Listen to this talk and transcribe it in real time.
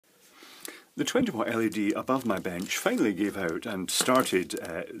The 20 watt LED above my bench finally gave out and started,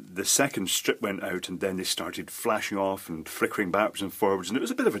 the second strip went out and then they started flashing off and flickering backwards and forwards, and it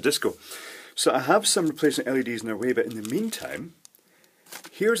was a bit of a disco. So I have some replacement LEDs in their way, but in the meantime,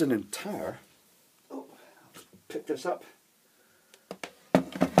 here's an entire, I'll pick this up,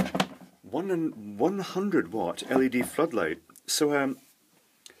 100 watt LED floodlight. So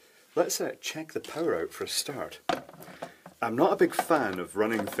let's check the power out for a start. I'm not a big fan of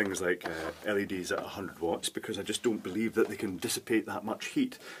running things like LEDs at 100 watts because I just don't believe that they can dissipate that much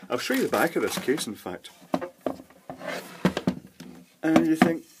heat. I'll show you the back of this case, in fact. And you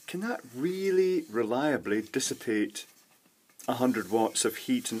think, can that really reliably dissipate 100 watts of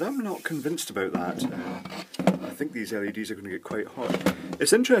heat? And I'm not convinced about that. I think these LEDs are going to get quite hot.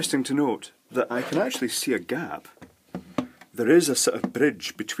 It's interesting to note that I can actually see a gap. There is a sort of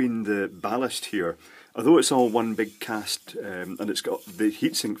bridge between the ballast here. Although it's all one big cast and it's got the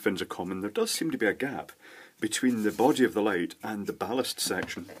heatsink fins are common, there does seem to be a gap between the body of the light and the ballast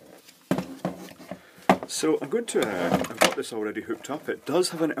section. So I'm going to, I've got this already hooked up. It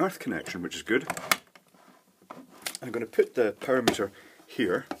does have an earth connection, which is good. I'm going to put the power meter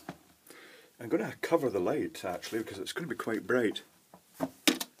here. I'm going to cover the light actually because it's going to be quite bright. And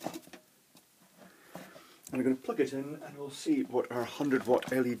I'm going to plug it in and we'll see what our 100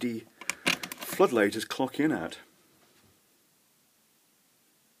 watt LED floodlight is clocking in at.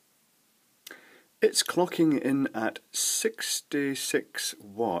 It's clocking in at 66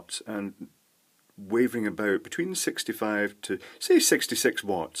 watts and wavering about between 65 to say 66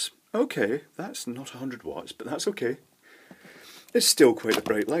 watts. Okay, that's not 100 watts, but that's okay. It's still quite a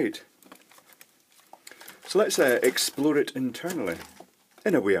bright light. So let's explore it internally.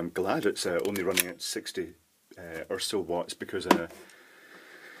 In a way, I'm glad it's only running at 60 or so watts because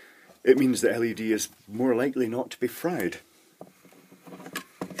it means the LED is more likely not to be fried.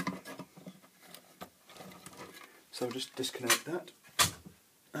 So I'll just disconnect that.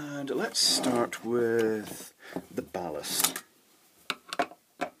 And let's start with the ballast.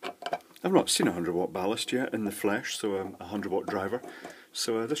 I've not seen a 100 watt ballast yet in the flesh, so a 100 watt driver.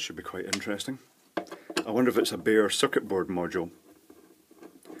 So this should be quite interesting. I wonder if it's a bare circuit board module,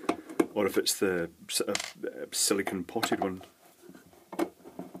 or if it's the sort of silicon potted one.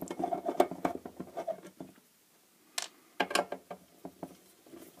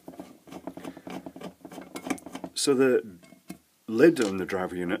 So the lid on the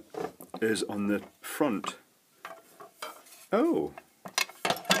driver unit is on the front. Oh,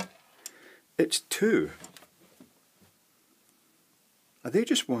 it's two. Are they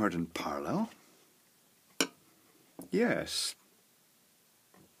just wired in parallel? Yes.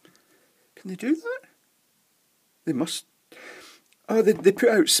 Can they do that? They must. Oh, they put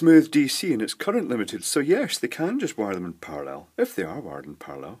out smooth DC and it's current limited, so yes, they can just wire them in parallel. If they are wired in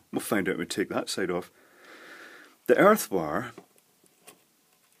parallel. We'll find out when we take that side off. The earth wire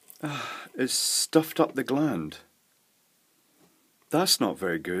is stuffed up the gland. That's not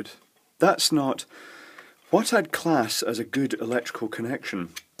very good. That's not what I'd class as a good electrical connection.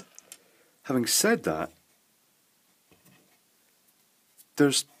 Having said that,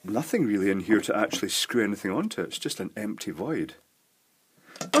 there's nothing really in here to actually screw anything onto. It's just an empty void.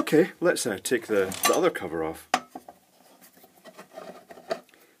 Okay, let's take the other cover off.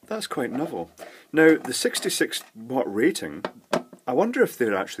 That's quite novel. Now, the 66 watt rating, I wonder if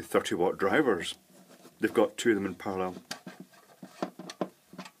they're actually 30 watt drivers. They've got two of them in parallel.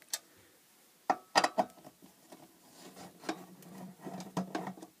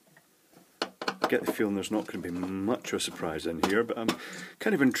 I get the feeling there's not going to be much of a surprise in here, but I'm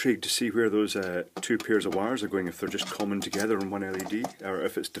kind of intrigued to see where those two pairs of wires are going, if they're just common together in one LED, or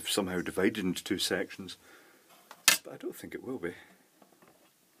if it's somehow divided into two sections. But I don't think it will be.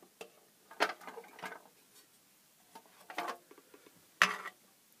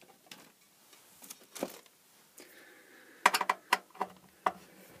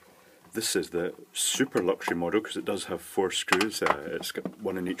 This is the super luxury model because it does have 4 screws. It's got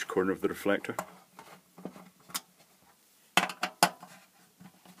one in each corner of the reflector.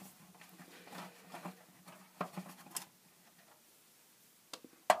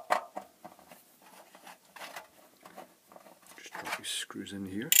 Just drop these screws in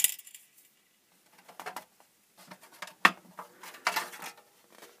here.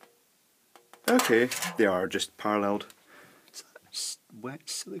 Okay, they are just paralleled. Wet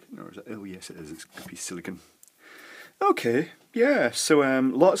silicon, or is it? Oh yes, it is. It's going to be silicon. Okay, yeah. So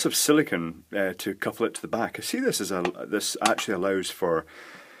lots of silicon to couple it to the back. I see this as this actually allows for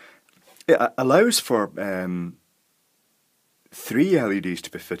 3 LEDs to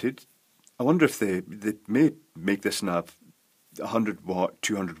be fitted. I wonder if they may make this in a 100 watt,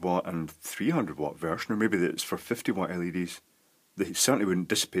 200 watt and 300 watt version, or maybe it's for 50 watt LEDs. They certainly wouldn't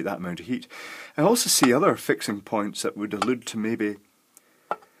dissipate that amount of heat. I also see other fixing points that would allude to maybe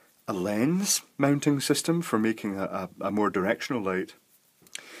a lens mounting system for making a more directional light.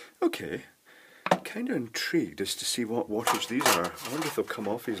 Okay, I'm kind of intrigued as to see what wattage these are. I wonder if they'll come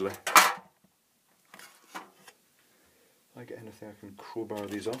off easily. If I get anything I can crowbar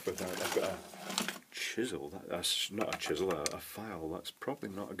these off with. I've got a chisel. That's not a chisel, a file. That's probably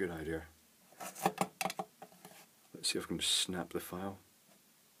not a good idea. Let's see if I can snap the file.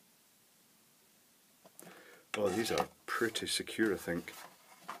 Oh, these are pretty secure, I think.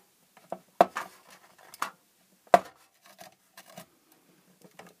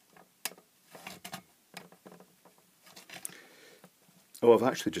 Oh, I've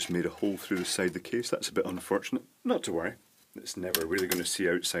actually just made a hole through the side of the case. That's a bit unfortunate. Not to worry. It's never really going to see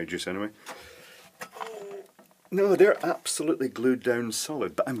outside just anyway. No, they're absolutely glued down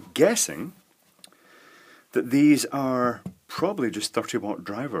solid, but I'm guessing that these are probably just 30 watt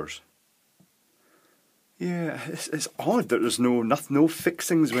drivers. Yeah, it's odd that there's no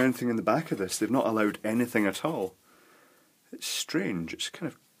fixings or anything in the back of this. They've not allowed anything at all. It's strange. It's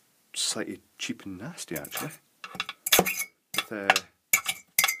kind of slightly cheap and nasty, actually. With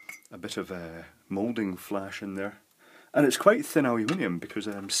a bit of moulding flash in there. And it's quite thin aluminium because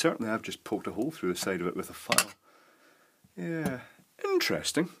certainly I've just poked a hole through the side of it with a file. Yeah,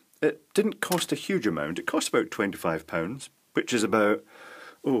 interesting. It didn't cost a huge amount. It cost about £25, which is about,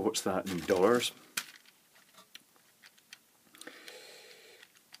 oh, what's that in dollars?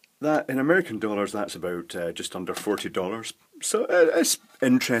 That in American dollars, that's about just under $40. So it's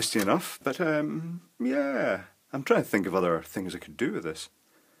interesting enough, but yeah, I'm trying to think of other things I could do with this.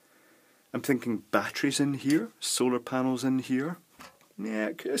 I'm thinking batteries in here, solar panels in here. Yeah,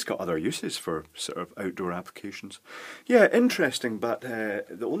 it's got other uses for sort of outdoor applications. Yeah, interesting, but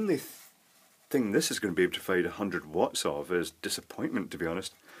the only thing this is going to be able to provide 100 watts of is disappointment, to be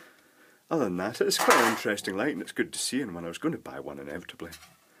honest. Other than that, it's quite an interesting light and it's good to see, and when I was going to buy one inevitably.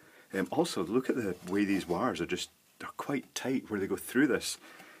 Also, look at the way these wires are they're quite tight where they go through this.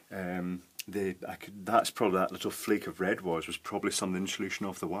 That's probably that little flake of red was probably some of the insulation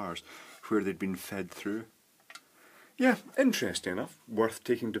off the wires where they'd been fed through. Yeah, interesting enough, worth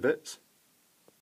taking to bits.